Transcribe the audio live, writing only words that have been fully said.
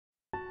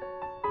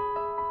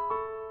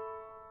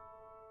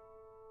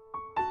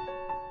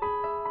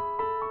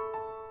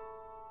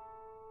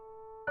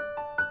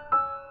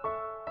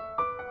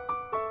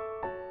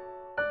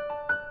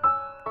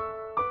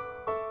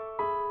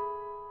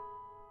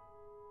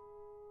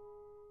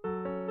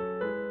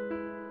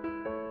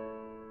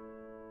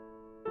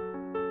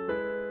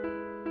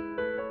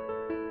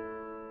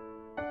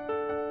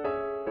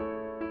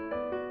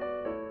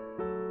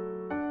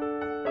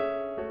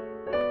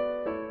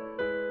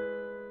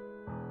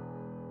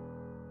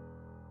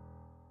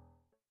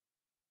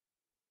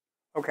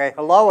Okay,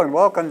 hello and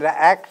welcome to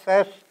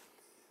Access.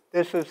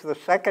 This is the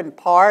second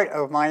part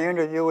of my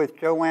interview with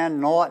Joanne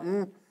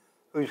Naughton,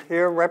 who's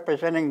here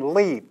representing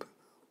LEAP,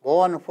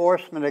 Law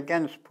Enforcement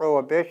Against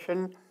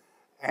Prohibition.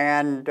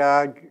 And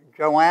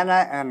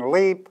Joanna and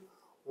LEAP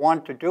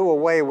want to do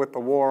away with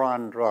the war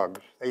on drugs.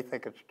 They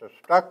think it's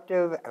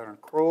destructive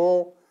and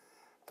cruel,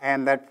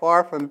 and that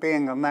far from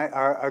being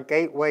a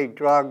gateway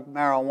drug,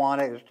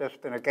 marijuana has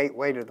just been a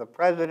gateway to the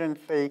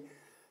presidency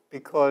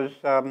because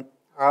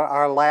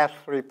our last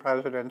three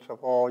presidents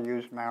have all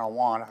used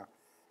marijuana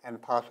and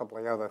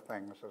possibly other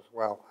things as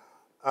well.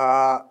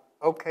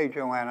 Okay,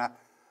 Joanna,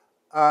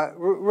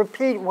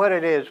 repeat what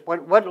it is,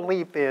 what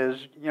LEAP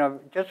is,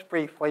 just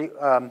briefly,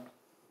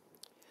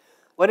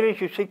 what it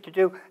is you seek to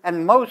do,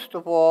 and most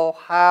of all,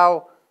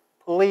 how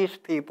police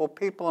people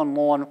in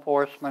law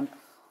enforcement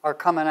are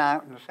coming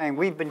out and saying,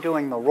 we've been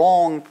doing the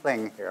wrong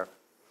thing here.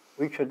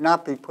 We should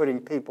not be putting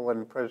people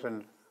in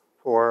prison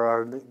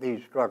for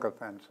these drug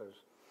offenses.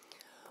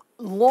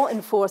 Law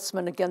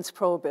Enforcement Against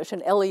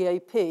Prohibition,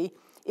 LEAP,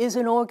 is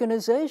an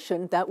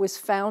organization that was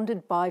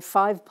founded by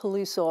 5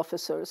 police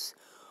officers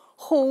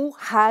who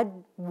had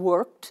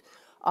worked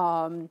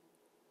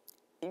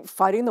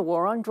fighting the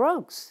war on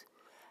drugs,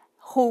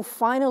 who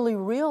finally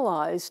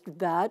realized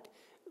that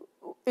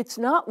it's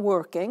not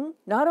working.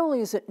 Not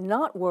only is it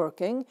not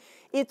working,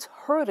 it's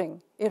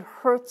hurting. It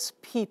hurts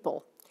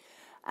people.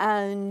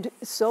 And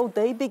so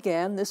they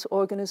began this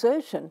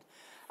organization.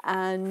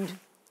 And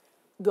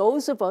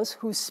those of us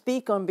who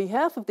speak on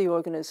behalf of the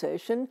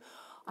organization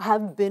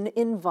have been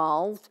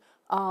involved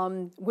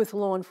with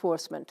law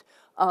enforcement.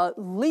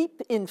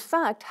 LEAP, in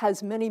fact,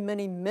 has many,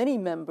 many, many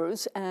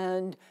members,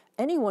 and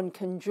anyone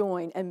can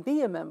join and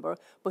be a member.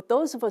 But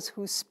those of us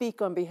who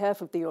speak on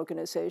behalf of the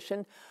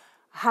organization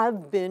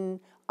have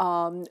been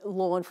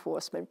law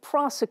enforcement,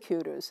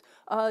 prosecutors,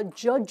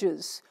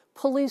 judges,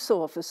 police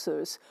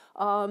officers,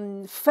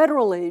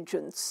 federal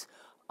agents,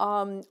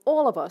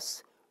 all of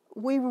us.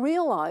 We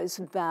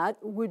realize that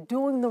we're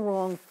doing the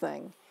wrong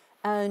thing.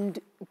 And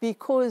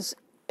because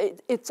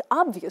it's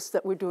obvious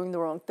that we're doing the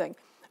wrong thing.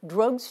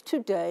 Drugs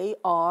today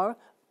are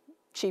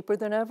cheaper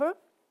than ever,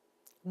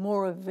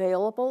 more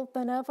available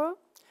than ever,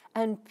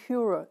 and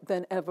purer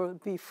than ever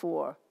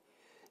before.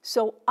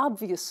 So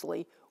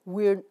obviously,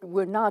 we're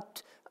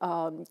not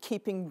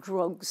keeping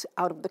drugs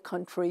out of the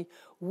country.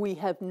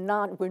 We're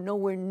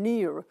nowhere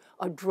near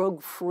a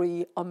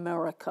drug-free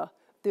America.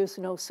 There's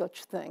no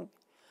such thing.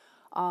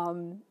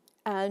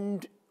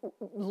 And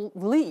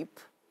LEAP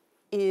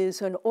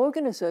is an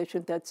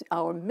organization that's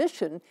our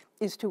mission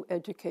is to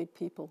educate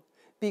people,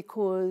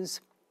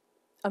 because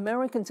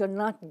Americans are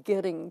not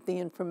getting the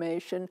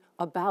information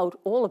about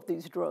all of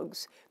these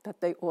drugs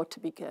that they ought to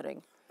be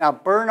getting. Now,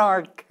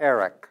 Bernard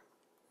Kerik,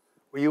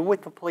 were you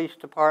with the police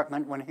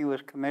department when he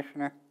was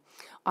commissioner?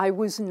 I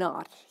was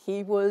not.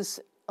 He was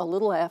a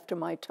little after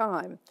my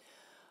time,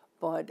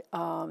 but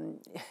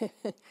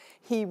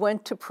he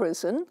went to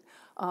prison.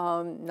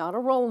 Not a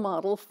role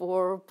model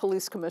for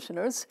police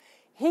commissioners.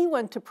 He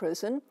went to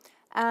prison,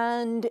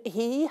 and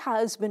he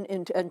has been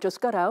and just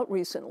got out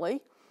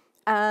recently,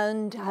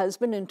 and has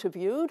been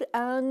interviewed,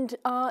 and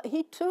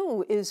he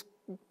too is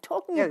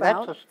talking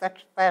about. Yeah,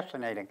 that's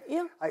fascinating.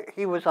 Yeah.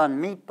 He was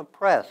on Meet the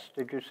Press.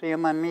 Did you see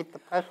him on Meet the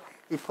Press?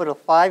 He put a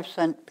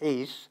 5-cent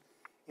piece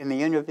in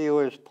the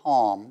interviewer's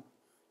palm,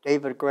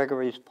 David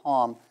Gregory's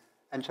palm,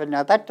 and said,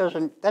 "Now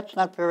that's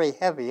not very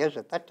heavy, is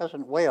it? That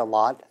doesn't weigh a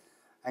lot."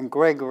 And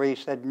Gregory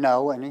said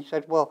no, and he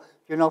said, well,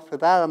 for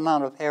that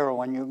amount of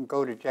heroin, you can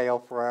go to jail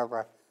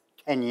forever,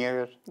 10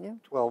 years,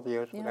 12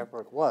 years,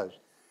 whatever it was.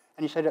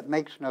 And he said, it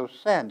makes no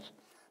sense.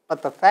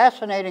 But the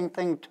fascinating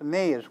thing to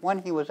me is when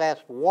he was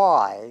asked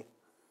why,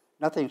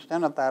 nothing's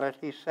done about it,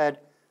 he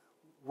said,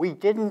 we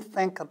didn't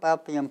think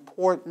about the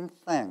important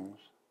things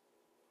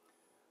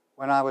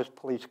when I was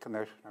police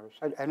commissioner.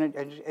 And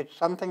it's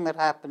something that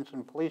happens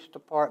in police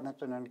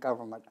departments and in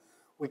government.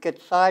 We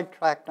get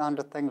sidetracked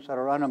onto things that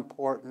are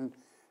unimportant.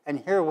 And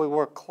here we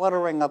were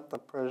cluttering up the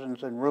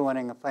prisons and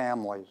ruining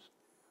families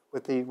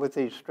with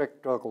these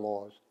strict drug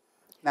laws.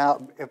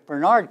 Now, if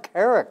Bernard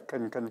Kerik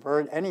can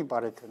convert,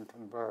 anybody can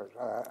convert.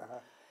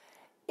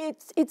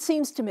 It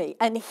seems to me.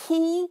 And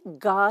he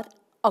got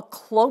a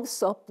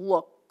close-up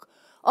look,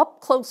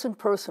 up close and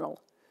personal,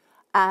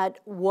 at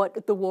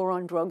what the war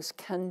on drugs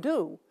can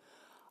do.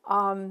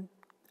 However,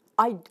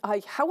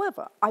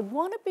 I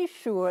want to be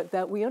sure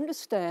that we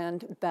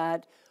understand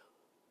that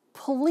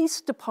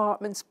police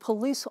departments,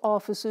 police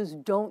officers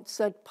don't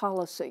set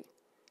policy.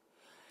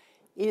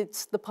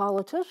 It's the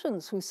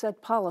politicians who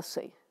set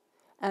policy.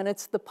 And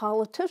it's the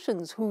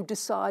politicians who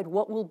decide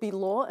what will be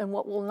law and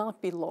what will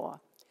not be law.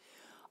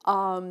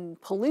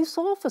 Police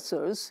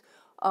officers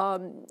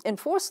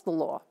enforce the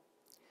law.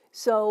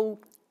 So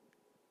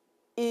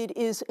it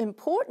is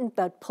important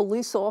that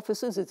police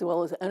officers, as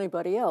well as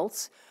anybody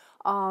else,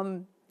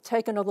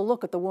 take another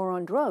look at the war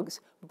on drugs.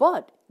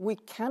 But we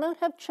cannot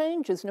have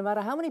changes, no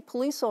matter how many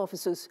police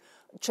officers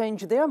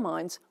change their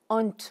minds,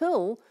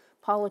 until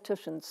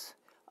politicians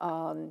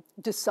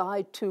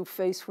decide to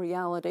face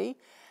reality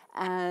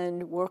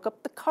and work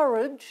up the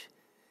courage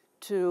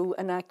to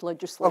enact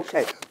legislation.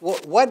 Okay,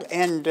 what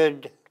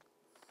ended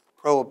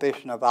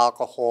prohibition of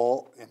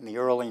alcohol in the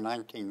early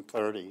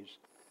 1930s?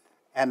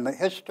 And the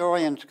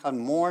historians come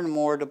more and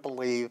more to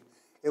believe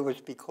it was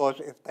because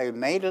if they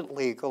made it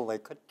legal, they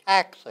could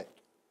tax it.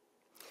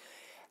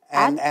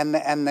 And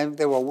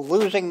they were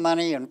losing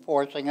money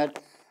enforcing it,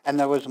 and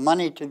there was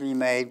money to be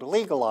made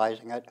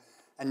legalizing it.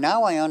 And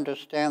now I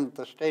understand that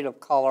the state of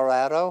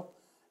Colorado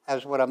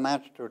has what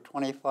amounts to a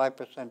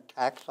 25%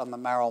 tax on the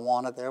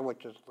marijuana there,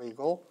 which is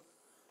legal,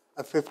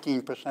 a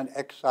 15%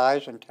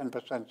 excise and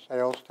 10%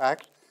 sales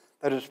tax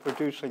that is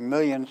producing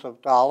millions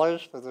of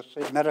dollars for the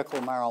medical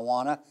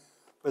marijuana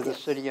for the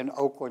city in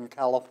Oakland,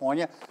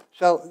 California.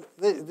 So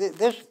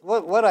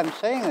what I'm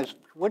saying is,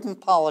 wouldn't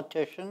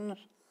politicians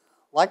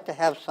like to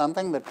have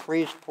something that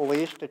frees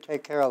police to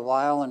take care of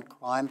violent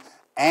crime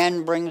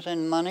and brings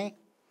in money?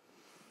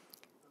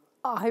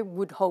 I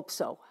would hope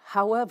so.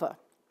 However,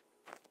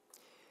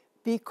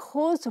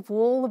 because of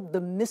all of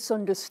the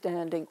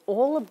misunderstanding,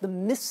 all of the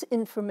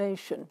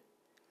misinformation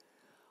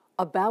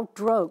about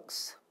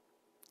drugs,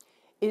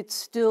 it's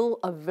still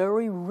a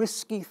very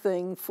risky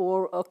thing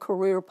for a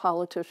career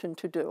politician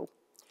to do.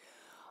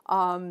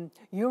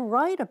 You're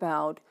right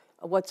about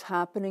what's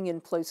happening in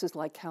places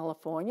like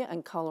California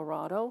and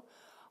Colorado.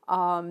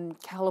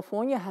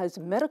 California has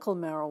medical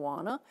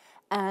marijuana,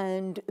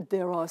 and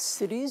there are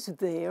cities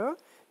there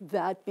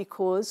that,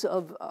 because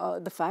of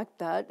the fact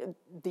that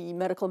the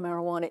medical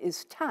marijuana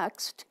is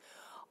taxed,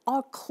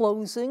 are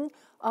closing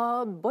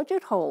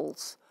budget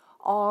holes,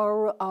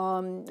 are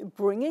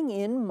bringing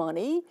in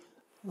money,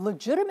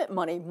 legitimate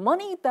money,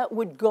 money that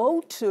would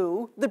go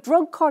to the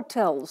drug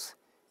cartels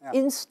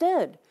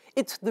instead.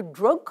 It's the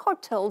drug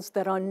cartels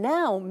that are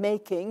now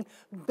making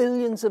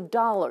billions of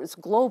dollars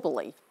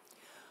globally.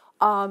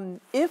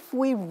 If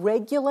we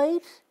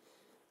regulate,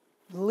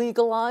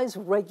 legalize,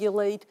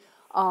 regulate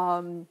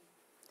all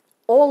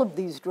of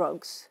these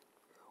drugs,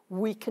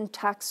 we can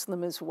tax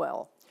them as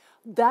well.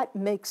 That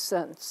makes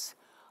sense.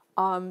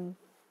 And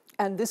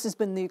this has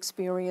been the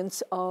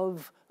experience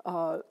of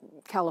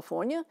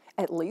California,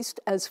 at least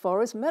as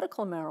far as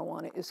medical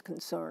marijuana is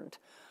concerned.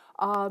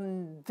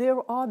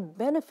 There are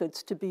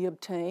benefits to be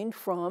obtained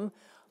from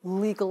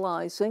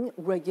legalizing,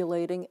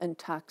 regulating, and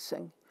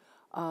taxing.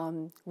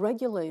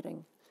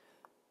 Regulating.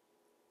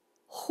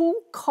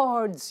 Who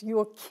cards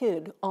your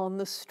kid on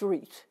the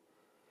street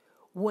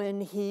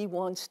when he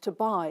wants to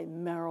buy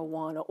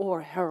marijuana or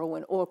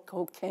heroin or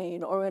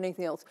cocaine or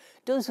anything else?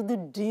 Does the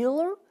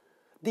dealer,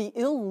 the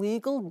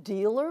illegal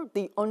dealer,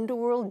 the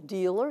underworld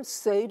dealer,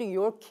 say to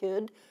your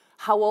kid,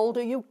 "How old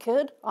are you,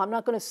 kid? I'm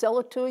not going to sell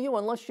it to you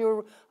unless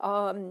you're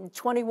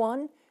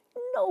 21.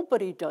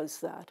 Nobody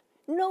does that.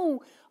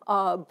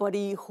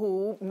 Nobody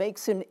who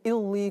makes an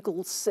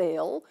illegal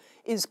sale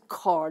is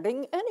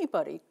carding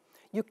anybody.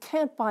 You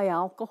can't buy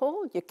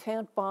alcohol, you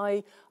can't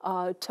buy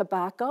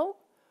tobacco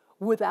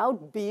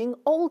without being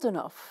old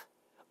enough.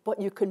 But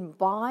you can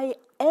buy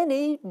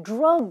any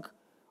drug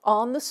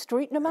on the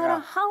street, no matter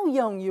how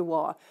young you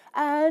are,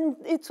 and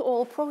it's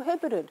all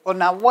prohibited. Well,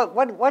 now,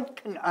 what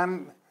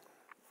can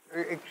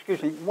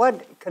excuse me,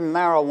 what can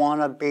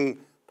marijuana be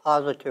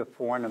positive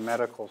for in a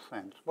medical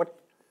sense? What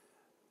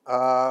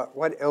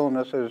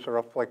illnesses or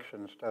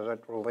afflictions does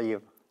it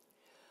relieve?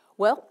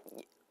 Well,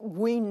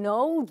 we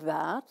know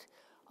that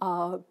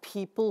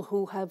people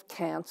who have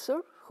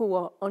cancer, who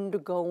are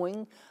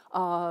undergoing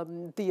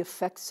the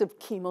effects of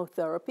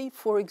chemotherapy,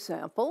 for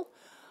example,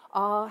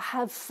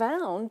 have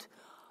found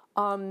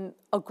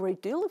a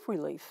great deal of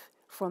relief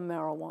from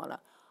marijuana.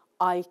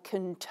 I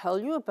can tell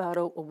you about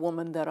a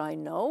woman that I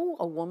know,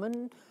 a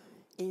woman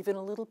even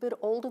a little bit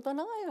older than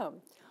I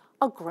am,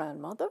 a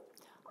grandmother,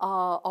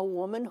 a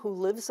woman who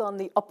lives on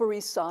the Upper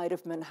East Side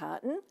of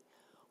Manhattan,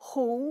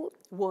 who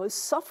was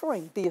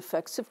suffering the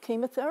effects of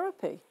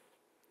chemotherapy.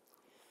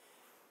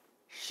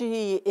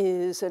 She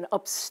is an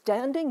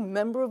upstanding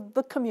member of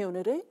the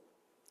community.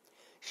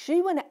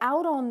 She went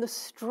out on the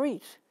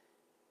street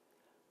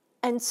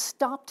and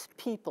stopped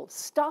people,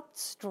 stopped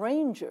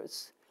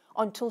strangers,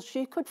 until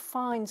she could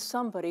find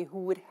somebody who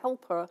would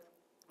help her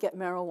get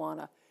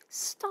marijuana.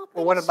 Stopping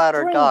Well, what about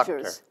strangers. her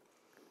doctor?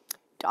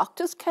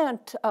 Doctors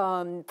can't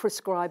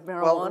prescribe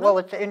marijuana. Well,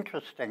 it's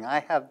interesting. I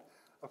have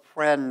a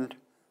friend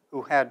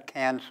who had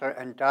cancer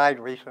and died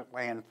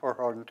recently, and for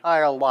her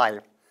entire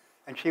life,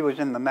 and she was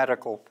in the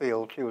medical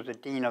field. She was a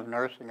dean of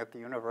nursing at the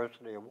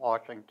University of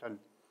Washington.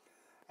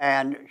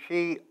 And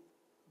she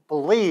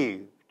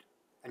believed,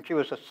 and she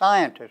was a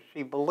scientist,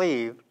 she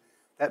believed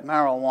that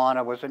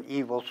marijuana was an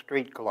evil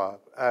street drug.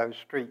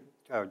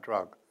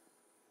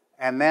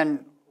 And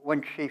then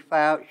when she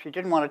found, she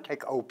didn't want to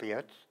take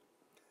opiates,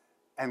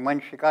 and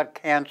when she got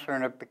cancer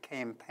and it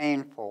became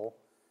painful,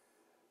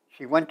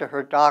 she went to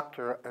her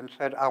doctor and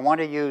said, "I want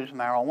to use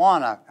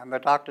marijuana." And the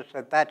doctor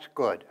said, "That's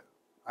good.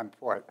 I'm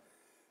for it."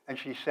 And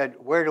she said,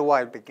 "Where do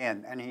I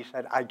begin?" And he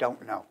said, "I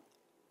don't know."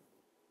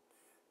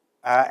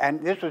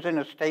 And this was in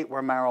a state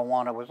where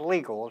marijuana was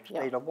legal, the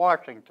state of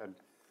Washington.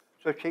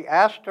 So she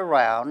asked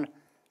around,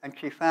 and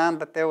she found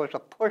that there was a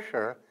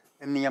pusher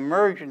in the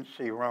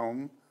emergency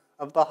room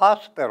of the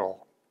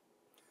hospital.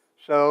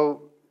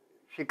 So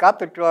she got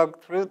the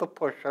drug through the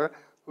pusher,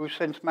 who,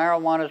 since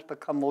marijuana has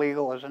become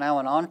legal, is now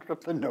an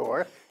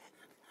entrepreneur.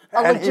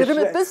 A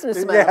legitimate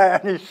businessman. Yeah,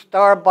 and he's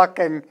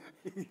starbucking.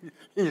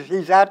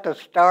 He's out to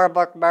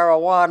Starbuck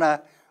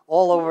marijuana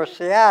all over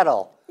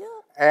Seattle. Yeah.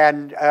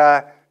 And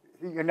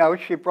you know,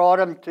 she brought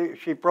him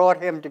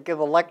to give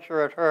a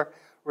lecture at her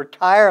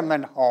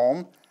retirement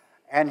home,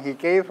 and he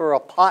gave her a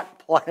pot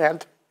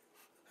plant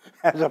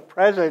as a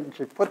present.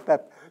 She put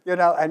that, you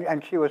know,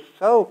 and she was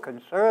so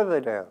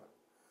conservative.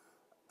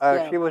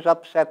 Yeah. She was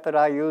upset that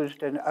I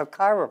used a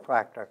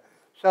chiropractor.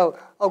 So,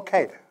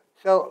 okay,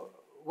 so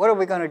what are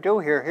we going to do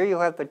here? Here you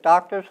have the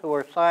doctors who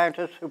are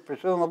scientists who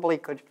presumably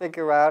could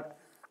figure out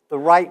the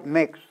right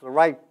mix, the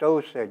right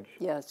dosage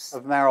Yes.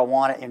 of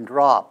marijuana in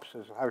drops,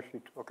 is how she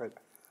took it.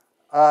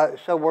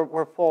 So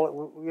we're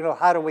full, you know,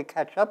 how do we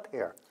catch up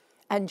here?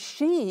 And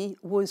she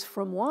was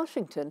from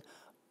Washington.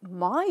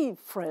 My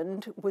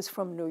friend was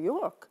from New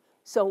York.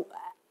 So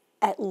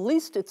at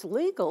least it's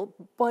legal,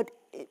 but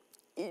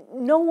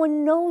no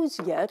one knows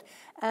yet.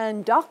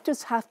 And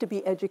doctors have to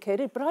be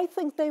educated, but I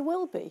think they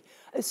will be,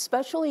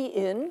 especially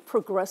in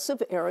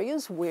progressive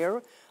areas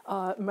where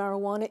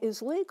marijuana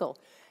is legal.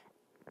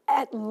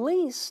 At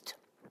least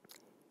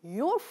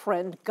your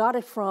friend got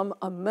it from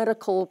a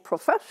medical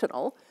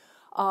professional.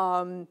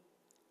 My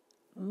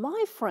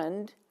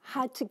friend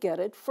had to get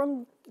it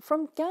from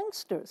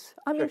gangsters.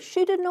 I mean,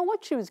 she didn't know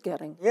what she was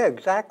getting. Yeah,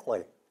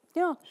 exactly.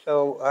 Yeah.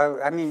 So,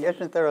 I mean,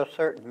 isn't there a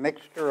certain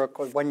mixture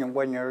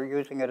when you're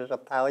using it as a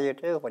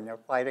palliative, when you're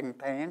fighting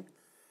pain?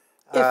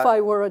 If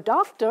I were a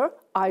doctor,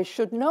 I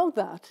should know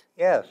that.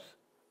 Yes.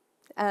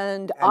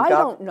 And I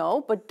don't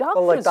know, but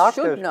doctors, well, the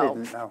doctors should know.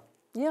 Didn't know.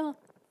 Yeah,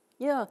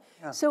 yeah.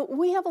 So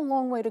we have a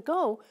long way to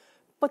go,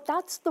 but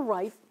that's the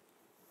right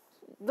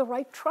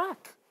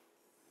track.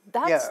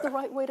 That's the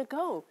right way to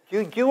go.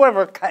 Do you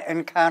ever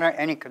encounter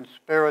any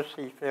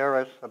conspiracy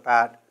theorists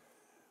about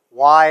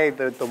why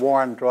the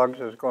war on drugs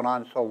has gone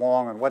on so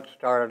long and what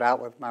started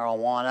out with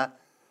marijuana?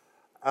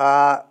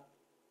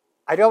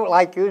 I don't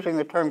like using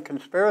the term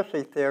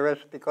conspiracy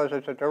theorist because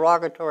it's a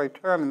derogatory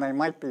term and they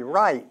might be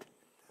right.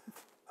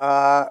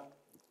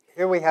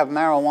 Here we have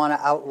marijuana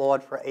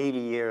outlawed for 80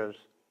 years.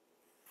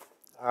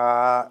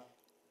 Well,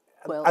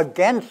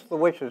 against the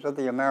wishes of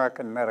the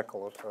American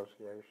Medical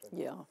Association.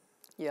 Yeah,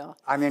 yeah.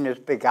 I mean, is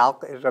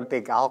a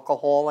big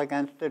alcohol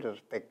against it? Is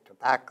big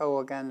tobacco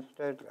against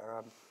it?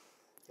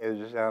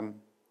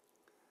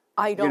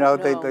 I don't know.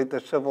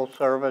 The civil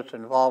service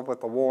involved with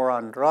the war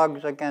on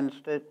drugs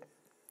against it?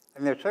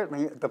 And there's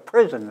certainly the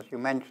prisons you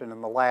mentioned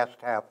in the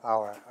last half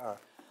hour.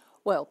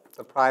 Well,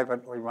 the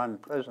privately run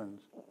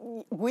prisons.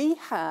 We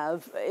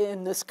have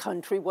in this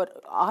country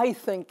what I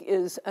think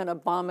is an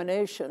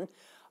abomination.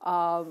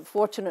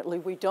 Fortunately,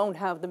 we don't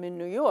have them in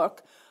New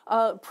York.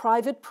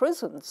 Private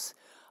prisons.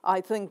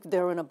 I think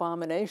they're an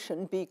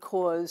abomination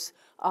because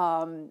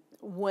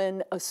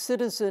when a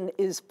citizen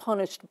is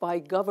punished by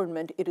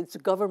government, it is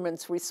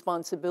government's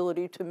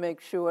responsibility to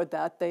make sure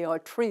that they are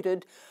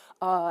treated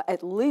at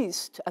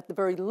the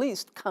very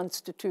least,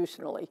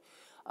 constitutionally.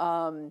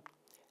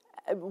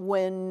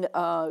 When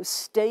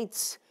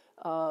states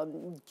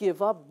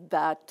give up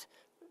that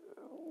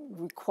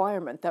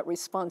requirement, that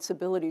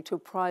responsibility to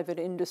private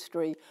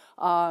industry,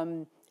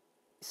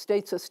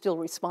 states are still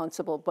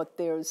responsible, but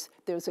there's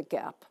a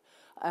gap.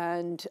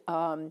 And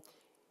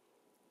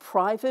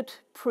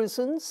private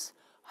prisons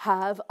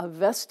have a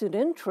vested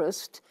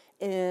interest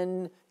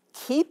in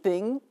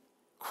keeping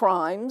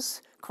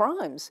crimes.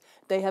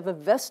 They have a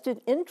vested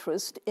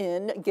interest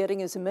in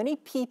getting as many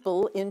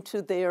people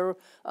into their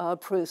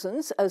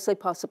prisons as they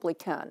possibly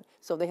can.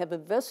 So they have a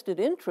vested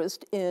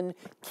interest in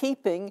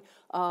keeping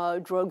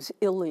drugs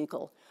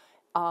illegal.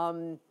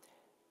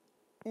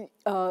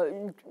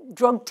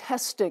 Drug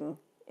testing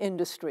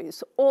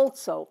industries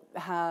also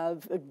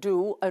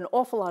do an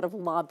awful lot of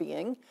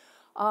lobbying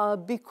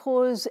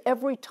because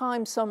every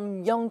time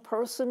some young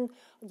person,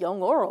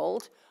 young or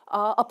old,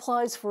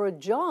 applies for a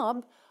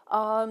job,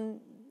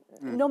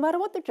 no matter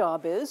what the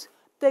job is,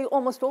 they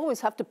almost always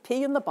have to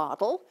pee in the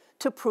bottle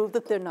to prove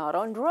that they're not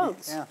on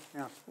drugs.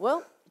 Yeah.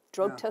 Well,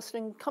 drug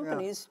testing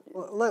companies.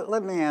 Well,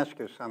 let me ask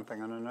you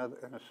something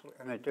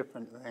in a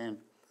different vein.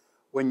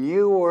 When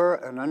you were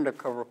an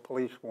undercover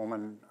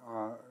policewoman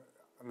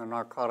in the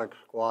narcotics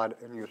squad,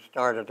 and you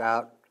started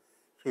out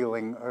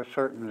feeling a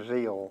certain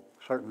zeal,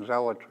 certain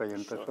zealotry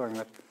in pursuing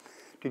this,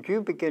 did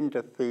you begin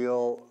to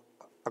feel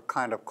a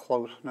kind of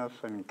closeness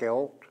and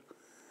guilt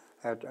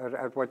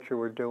at what you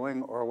were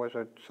doing, or was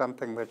it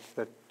something that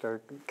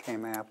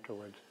came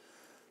afterwards?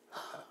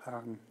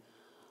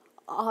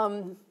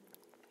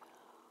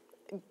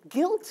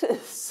 Guilt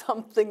is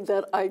something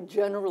that I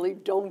generally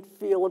don't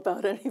feel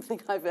about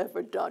anything I've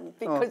ever done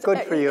because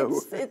good for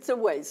you. It's a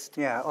waste.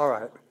 Yeah, all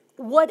right.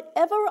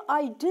 Whatever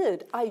I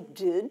did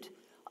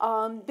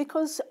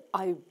because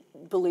I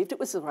believed it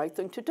was the right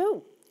thing to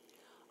do.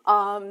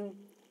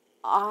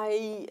 I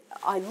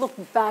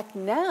look back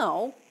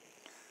now,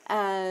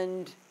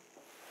 and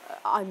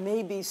I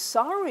may be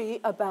sorry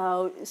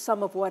about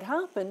some of what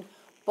happened,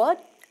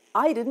 but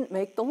I didn't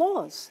make the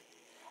laws,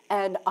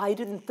 and I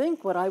didn't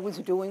think what I was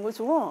doing was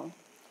wrong.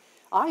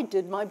 I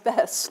did my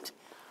best.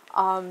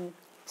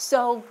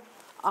 So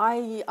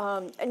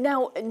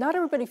now, not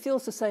everybody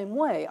feels the same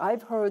way.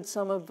 I've heard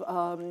some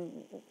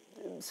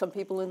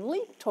people in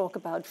LEAP talk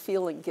about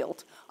feeling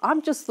guilt.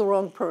 I'm just the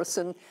wrong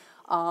person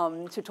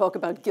to talk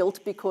about guilt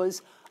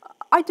because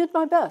I did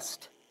my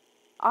best.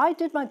 I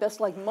did my best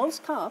like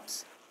most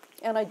cops,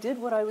 and I did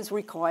what I was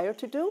required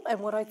to do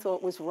and what I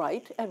thought was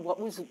right and what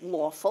was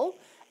lawful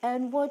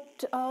and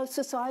what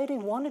society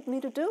wanted me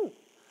to do.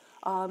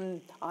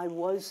 I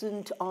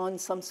wasn't on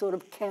some sort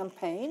of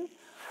campaign.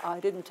 I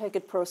didn't take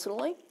it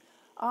personally,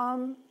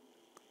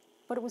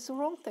 but it was the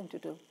wrong thing to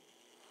do.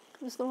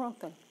 It was the wrong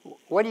thing.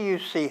 What do you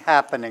see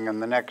happening in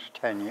the next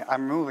 10 years?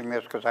 I'm moving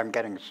this because I'm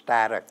getting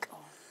static.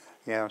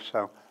 Yeah,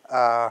 so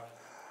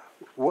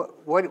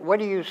what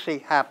do you see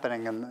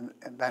happening and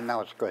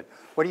now it's good.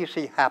 What do you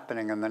see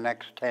happening in the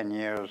next 10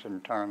 years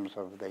in terms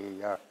of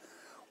the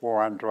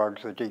war on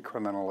drugs, the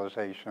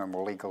decriminalization and the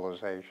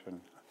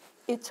legalization?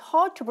 It's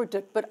hard to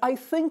predict, but I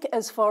think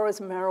as far as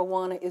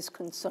marijuana is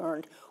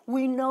concerned,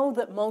 we know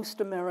that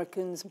most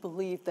Americans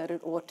believe that it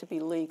ought to be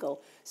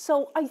legal.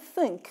 So I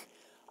think,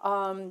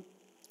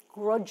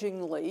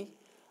 grudgingly,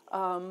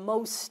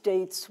 most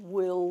states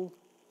will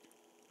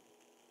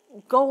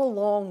go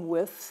along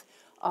with,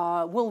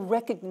 will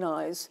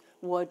recognize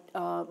what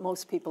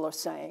most people are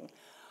saying.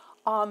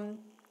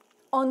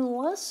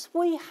 Unless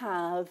we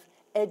have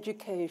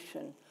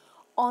education,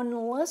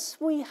 unless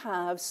we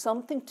have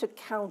something to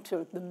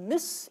counter the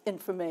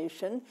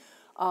misinformation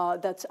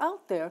that's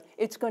out there,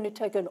 it's going to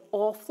take an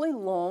awfully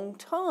long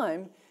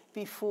time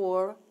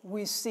before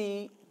we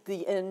see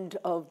the end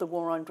of the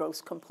war on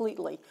drugs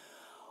completely.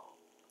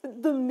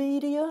 The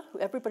media,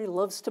 everybody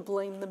loves to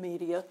blame the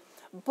media,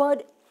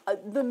 but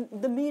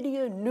the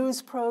media,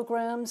 news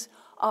programs,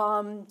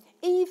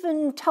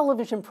 even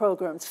television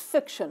programs,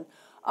 fiction,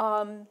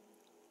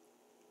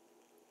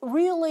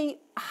 really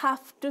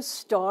have to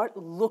start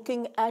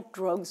looking at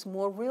drugs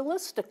more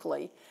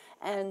realistically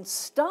and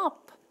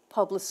stop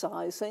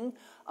publicizing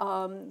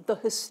the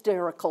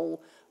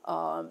hysterical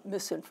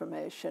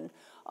misinformation.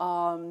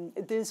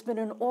 There's been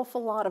an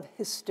awful lot of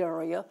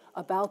hysteria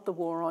about the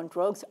war on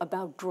drugs,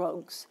 about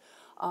drugs,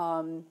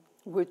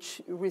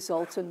 which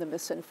results in the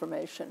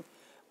misinformation.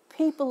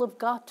 People have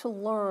got to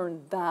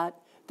learn that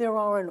there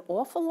are an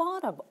awful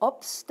lot of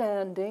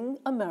upstanding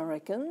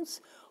Americans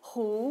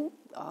who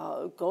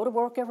go to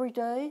work every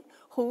day,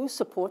 who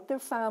support their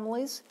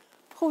families,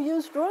 who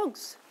use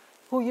drugs,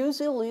 who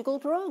use illegal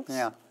drugs.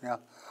 Yeah, yeah.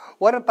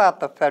 What about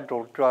the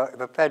federal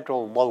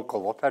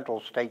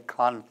state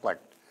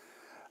conflict?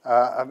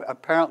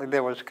 Apparently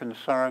there was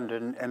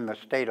concern in the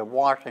state of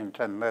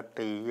Washington that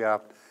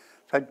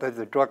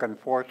the Drug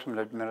Enforcement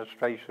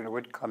Administration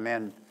would come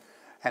in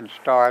and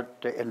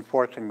start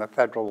enforcing the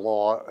federal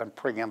law and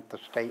preempt the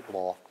state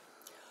law.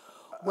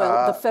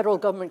 Well, the federal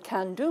government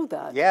can do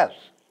that. Yes.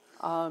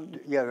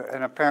 Yeah,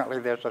 and apparently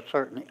there's a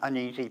certain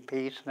uneasy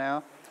peace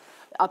now.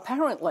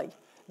 Apparently.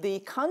 The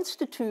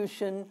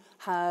Constitution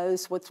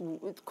has what's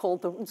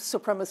called the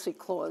Supremacy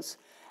Clause.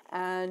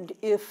 And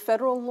if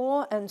federal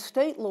law and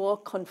state law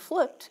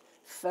conflict,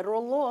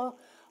 federal law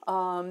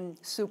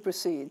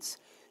supersedes.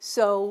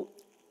 So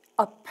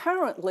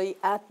apparently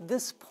at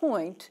this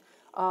point,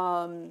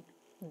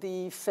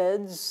 the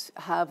feds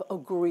have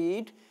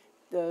agreed,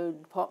 the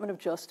Department of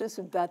Justice,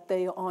 that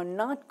they are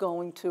not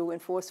going to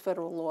enforce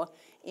federal law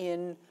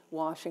in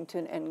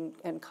Washington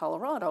and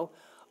Colorado.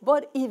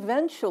 But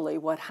eventually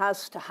what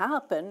has to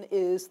happen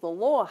is the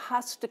law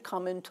has to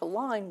come into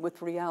line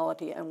with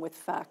reality and with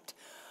fact.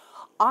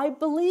 I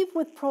believe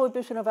with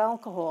prohibition of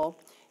alcohol,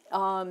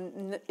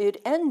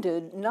 it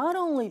ended not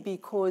only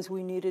because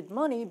we needed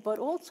money, but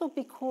also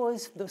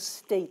because the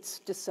states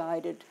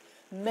decided,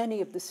 many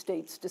of the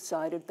states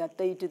decided that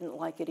they didn't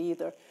like it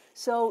either.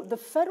 So the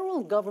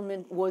federal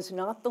government was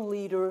not the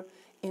leader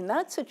in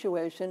that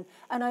situation,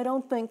 and I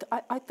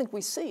think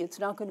we see it's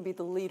not going to be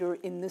the leader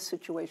in this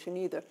situation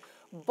either.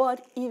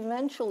 But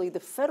eventually the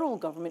federal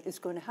government is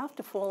going to have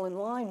to fall in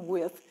line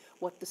with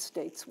what the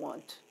states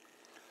want.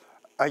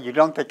 You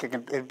don't think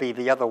it'd be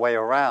the other way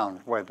around,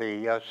 where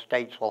the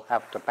states will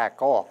have to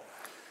back off?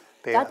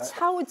 That's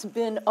how it's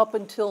been up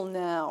until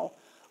now.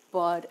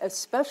 But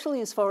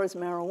especially as far as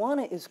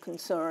marijuana is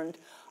concerned,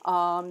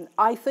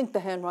 I think the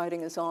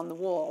handwriting is on the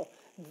wall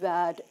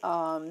that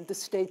the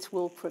states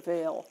will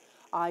prevail.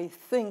 I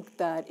think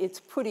that it's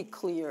pretty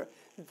clear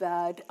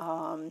that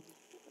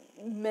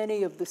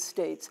many of the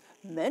states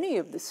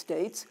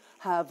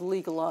have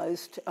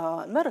legalized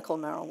medical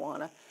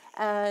marijuana.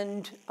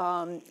 And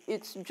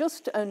it's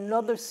just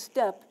another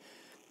step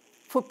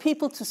for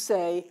people to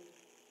say,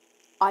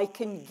 I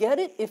can get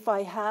it if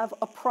I have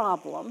a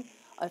problem,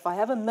 if I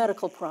have a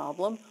medical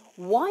problem.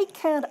 Why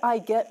can't I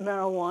get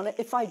marijuana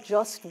if I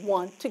just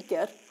want to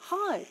get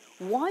high?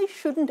 Why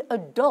shouldn't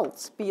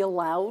adults be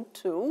allowed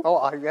to,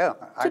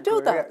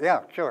 do that?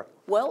 Yeah, sure.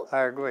 Well,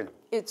 I agree.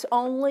 it's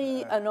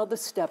only another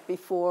step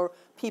before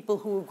people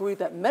who agree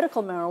that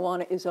medical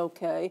marijuana is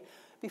okay,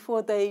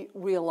 before they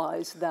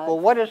realize that. Well,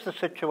 what is the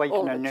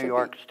situation in New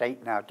York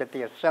State now? Did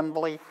the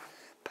Assembly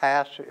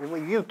pass? Well,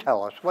 you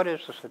tell us. What is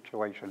the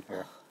situation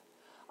here?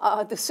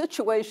 The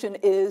situation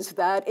is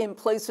that in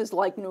places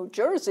like New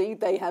Jersey,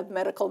 they have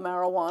medical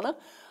marijuana,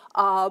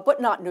 but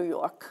not New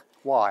York.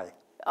 Why?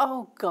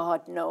 Oh,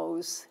 God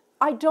knows.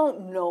 I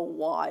don't know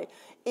why.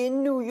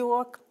 In New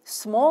York,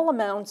 small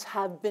amounts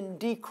have been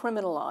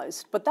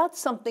decriminalized, but that's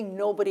something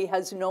nobody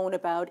has known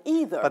about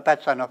either. But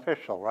that's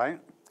unofficial, right?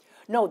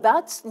 No,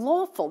 that's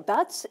lawful.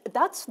 That's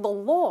the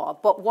law.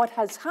 But what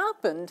has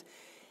happened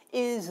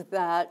is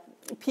that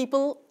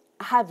people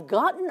have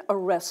gotten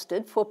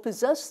arrested for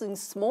possessing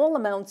small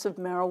amounts of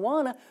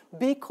marijuana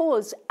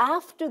because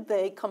after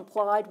they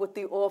complied with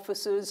the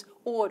officer's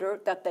order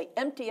that they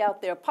empty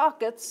out their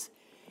pockets,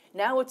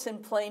 now it's in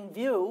plain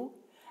view,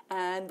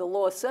 and the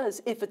law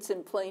says if it's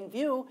in plain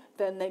view,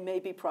 then they may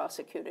be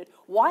prosecuted.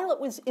 While it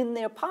was in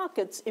their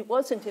pockets, it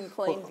wasn't in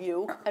plain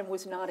view and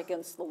was not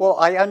against the law. Well,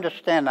 I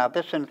understand now.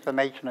 This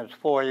information is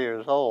 4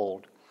 years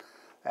old,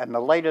 and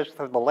the latest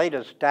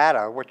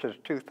data, which is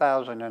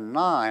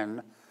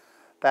 2009,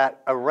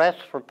 that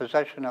arrests for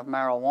possession of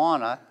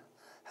marijuana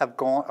have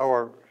gone,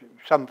 or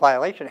some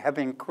violation, have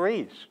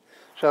increased.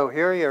 So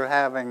here you're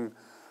having,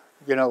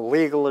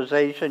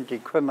 legalization,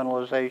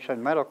 decriminalization,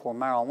 medical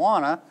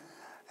marijuana,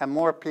 and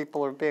more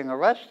people are being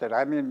arrested.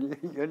 I mean,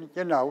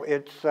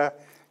 it's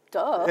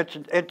Duh. It's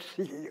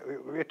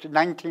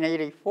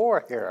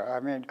 1984 here.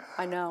 I mean,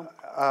 I know.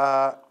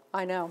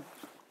 I know.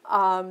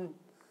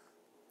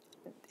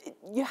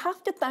 You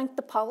have to thank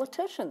the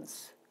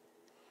politicians.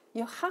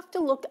 You have to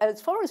look,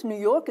 as far as New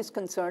York is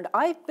concerned,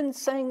 I've been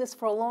saying this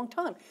for a long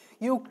time.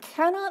 You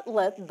cannot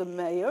let the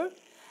mayor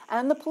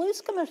and the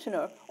police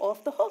commissioner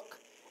off the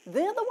hook.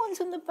 They're the ones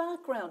in the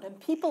background, and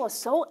people are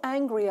so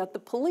angry at the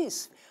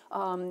police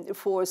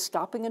for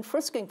stopping and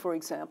frisking, for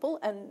example,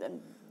 and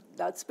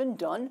that's been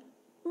done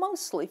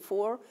mostly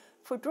for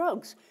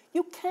drugs.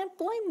 You can't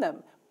blame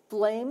them.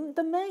 Blame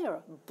the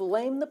mayor.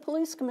 Blame the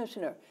police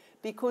commissioner,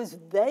 because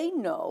they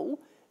know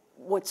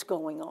what's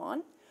going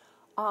on.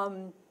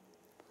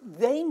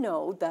 They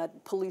know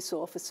that police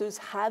officers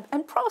have,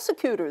 and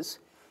prosecutors,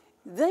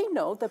 they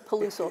know that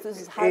police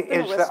officers have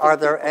been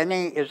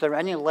arrested. Is there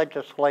any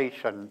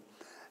legislation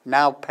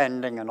now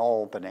pending in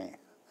Albany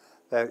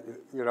that,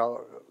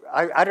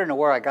 I don't know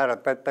where I got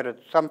it, but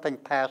it's something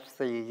passed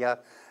the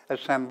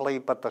Assembly,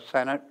 but the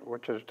Senate,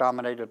 which is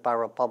dominated by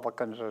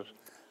Republicans, is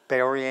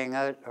burying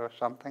it or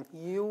something?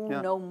 You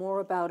know more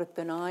about it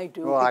than I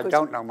do. Well, I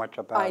don't know much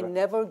about it. I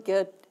never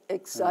get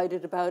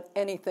excited about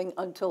anything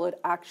until it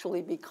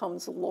actually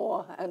becomes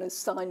law and is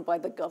signed by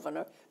the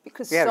governor,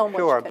 because so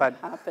much can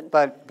happen.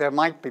 But there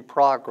might be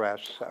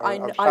progress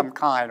of some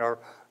kind, or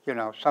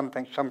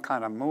some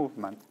kind of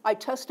movement. I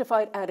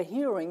testified at a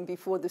hearing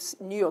before the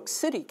New York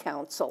City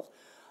Council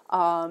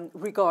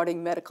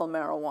regarding medical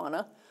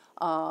marijuana,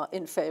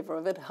 in favor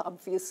of it,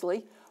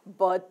 obviously,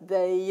 but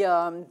they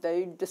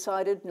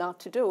decided not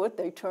to do it.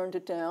 They turned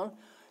it down.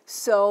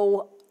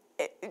 So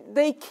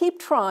they keep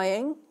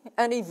trying,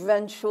 and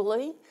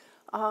eventually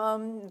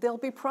there'll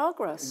be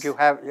progress. Do you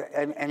have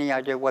any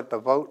idea what the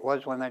vote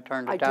was when they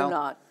turned it down? I do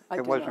not.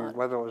 It wasn't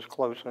whether it was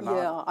close or not?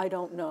 Yeah, I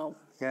don't know.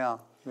 Yeah.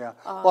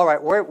 All right,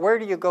 where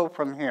do you go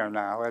from here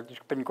now? It's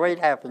been great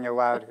having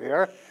you out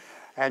here,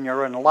 and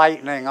you're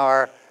enlightening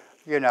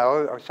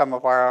some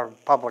of our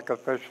public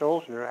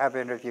officials you have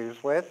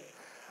interviews with.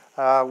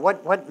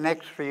 What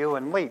next for you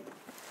in LEAP?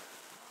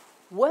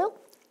 Well,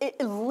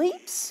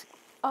 LEAP's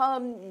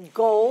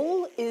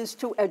goal is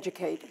to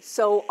educate.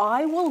 So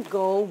I will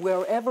go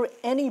wherever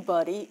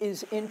anybody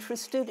is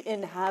interested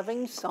in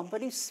having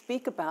somebody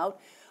speak about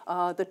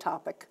the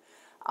topic.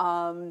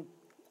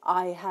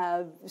 I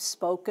have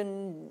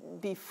spoken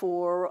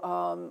before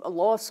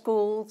law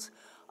schools,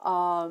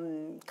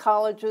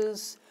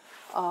 colleges,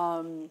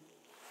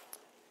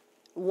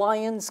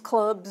 Lions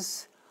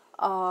clubs.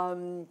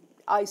 I'll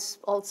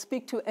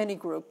speak to any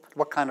group.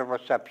 What kind of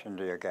reception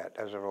do you get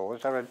as a rule?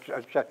 Is there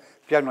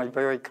generally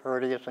very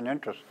courteous and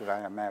interested,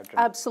 I imagine?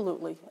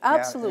 Absolutely,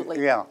 absolutely.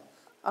 Yeah.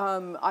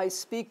 I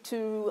speak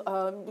to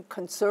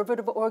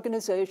conservative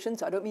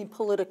organizations. I don't mean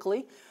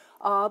politically,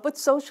 but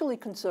socially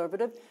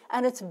conservative.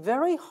 And it's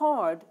very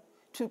hard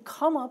to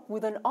come up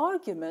with an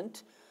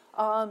argument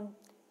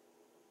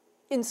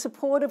in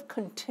support of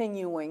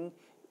continuing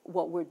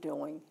what we're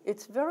doing.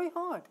 It's very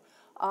hard.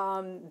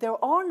 There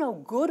are no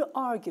good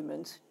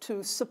arguments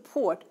to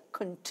support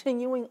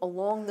continuing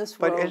along this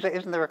road. But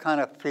isn't there a kind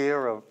of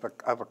fear of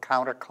a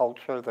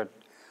counterculture that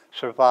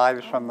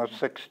survives from the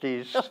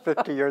 60s,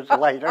 50 years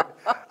later?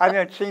 I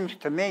mean, it seems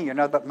to me,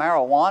 that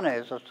marijuana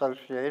is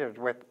associated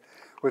with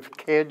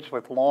kids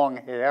with long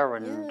hair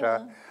and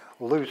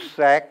loose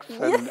sex,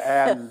 and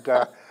and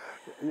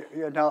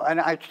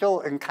I still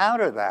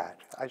encounter that.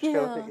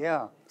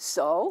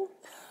 So?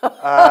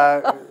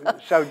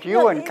 So do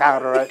you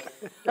encounter it?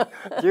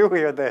 Do you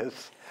hear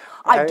this?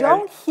 I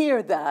don't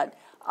hear that.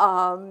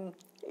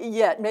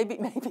 yet. Maybe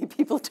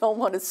people don't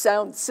want to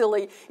sound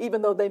silly,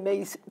 even though they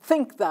may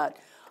think that.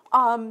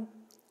 The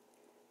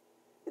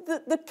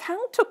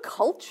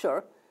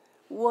counterculture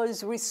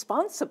was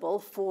responsible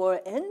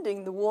for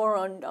ending the war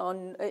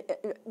on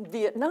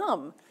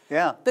Vietnam.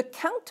 Yeah. The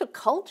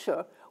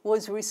counterculture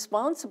was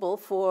responsible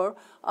for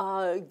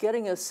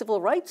getting a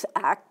Civil Rights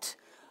Act.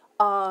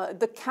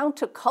 The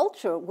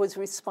counterculture was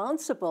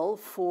responsible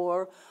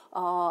for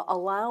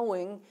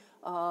allowing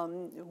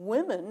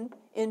women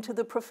into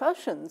the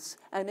professions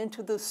and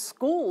into the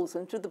schools,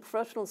 into the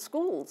professional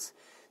schools.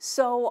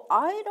 So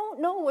I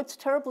don't know what's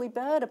terribly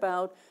bad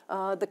about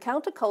the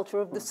counterculture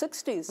of the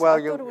 60s. Well,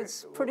 I thought it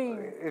was pretty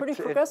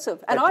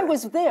progressive. And I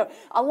was there.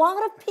 A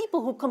lot of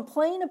people who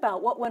complain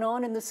about what went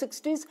on in the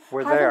 60s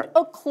haven't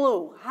a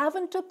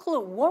clue,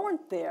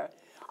 weren't there.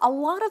 A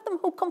lot of them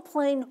who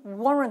complain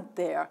weren't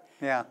there.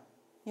 Yeah.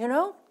 You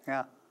know?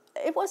 Yeah.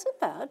 It wasn't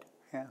bad.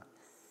 Yeah.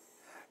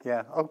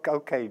 Yeah.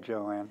 Okay,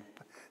 Joanne.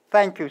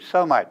 Thank you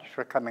so much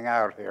for coming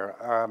out here.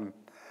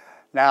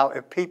 Now,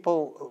 if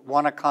people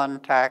want to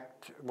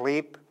contact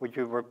LEAP, would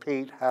you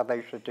repeat how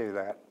they should do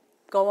that?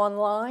 Go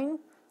online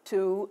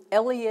to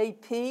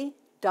leap.cc,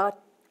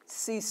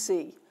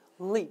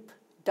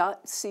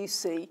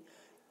 leap.cc.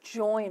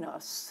 Join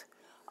us.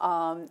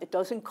 It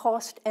doesn't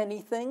cost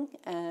anything,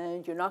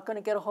 and you're not going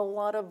to get a whole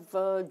lot of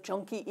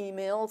junky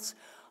emails,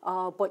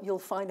 but you'll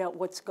find out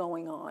what's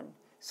going on.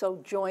 So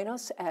join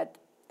us at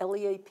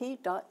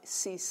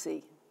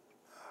leap.cc.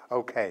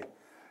 Okay.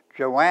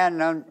 Joanne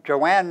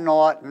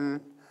Naughton,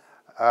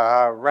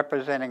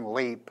 representing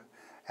LEAP,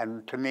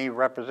 and to me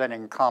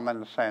representing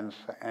common sense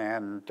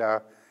and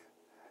a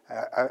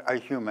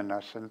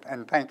humanness.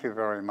 And thank you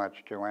very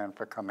much, Joanne,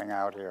 for coming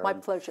out here. My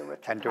pleasure,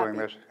 Richard. And doing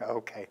this.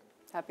 Okay.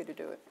 Happy to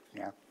do it.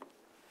 Yeah.